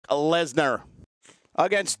Lesnar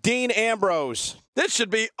against Dean Ambrose. This should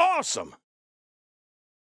be awesome.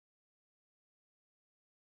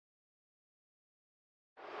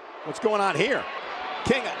 What's going on here?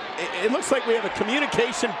 King, it looks like we have a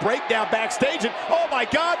communication breakdown backstage, and oh my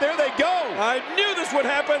God, there they go! I knew this would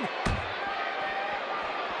happen.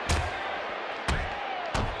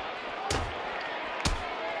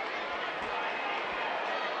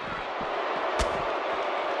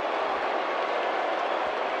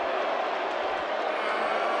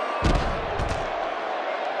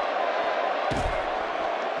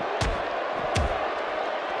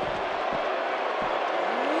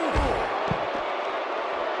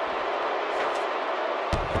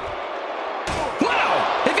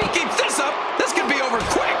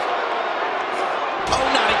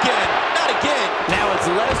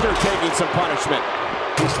 Lesnar taking some punishment.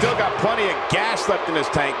 He's still got plenty of gas left in his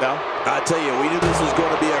tank, though. I tell you, we knew this was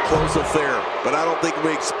going to be a close affair, but I don't think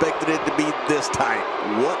we expected it to be this tight.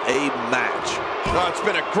 What a match. Oh, it's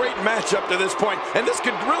been a great match up to this point, and this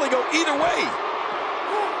could really go either way.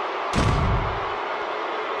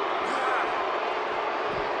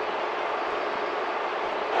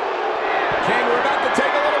 King, we're about to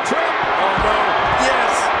take a little trip. Oh, no.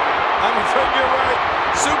 Yes, I'm afraid you're right.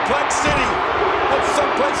 Suplex City. That's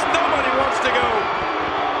someplace nobody wants to go.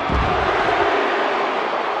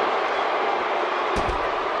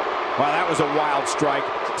 Wow, that was a wild strike.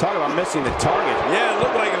 Talk about missing the target. Yeah, it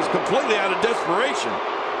looked like it was completely out of desperation.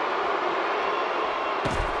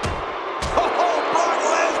 Oh, Brock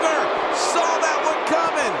Lesnar saw that one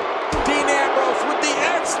coming. Dean Ambrose with the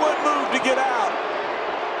excellent move to get out.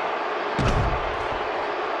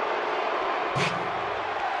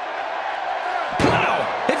 Wow,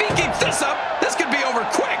 if he keeps this up, this could be over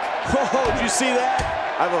quick. Oh, did you see that?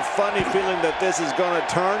 I have a funny feeling that this is going to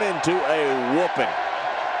turn into a whooping.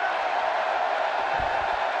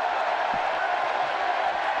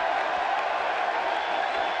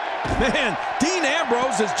 Man, Dean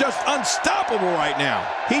Ambrose is just unstoppable right now.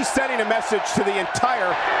 He's sending a message to the entire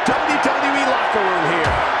WWE locker room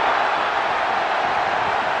here.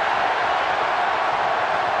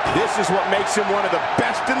 This is what makes him one of the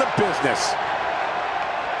best in the business.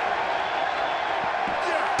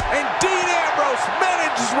 And Dean Ambrose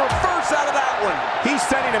manages to reverse out of that one. He's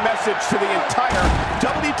sending a message to the entire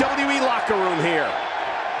WWE locker room here.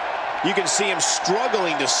 You can see him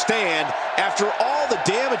struggling to stand after all the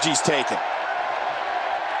damage he's taken.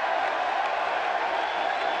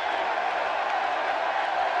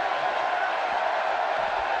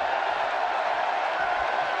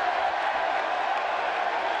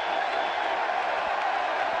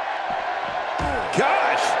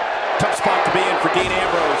 Gosh! Tough spot to be in for Dean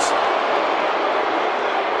Ambrose.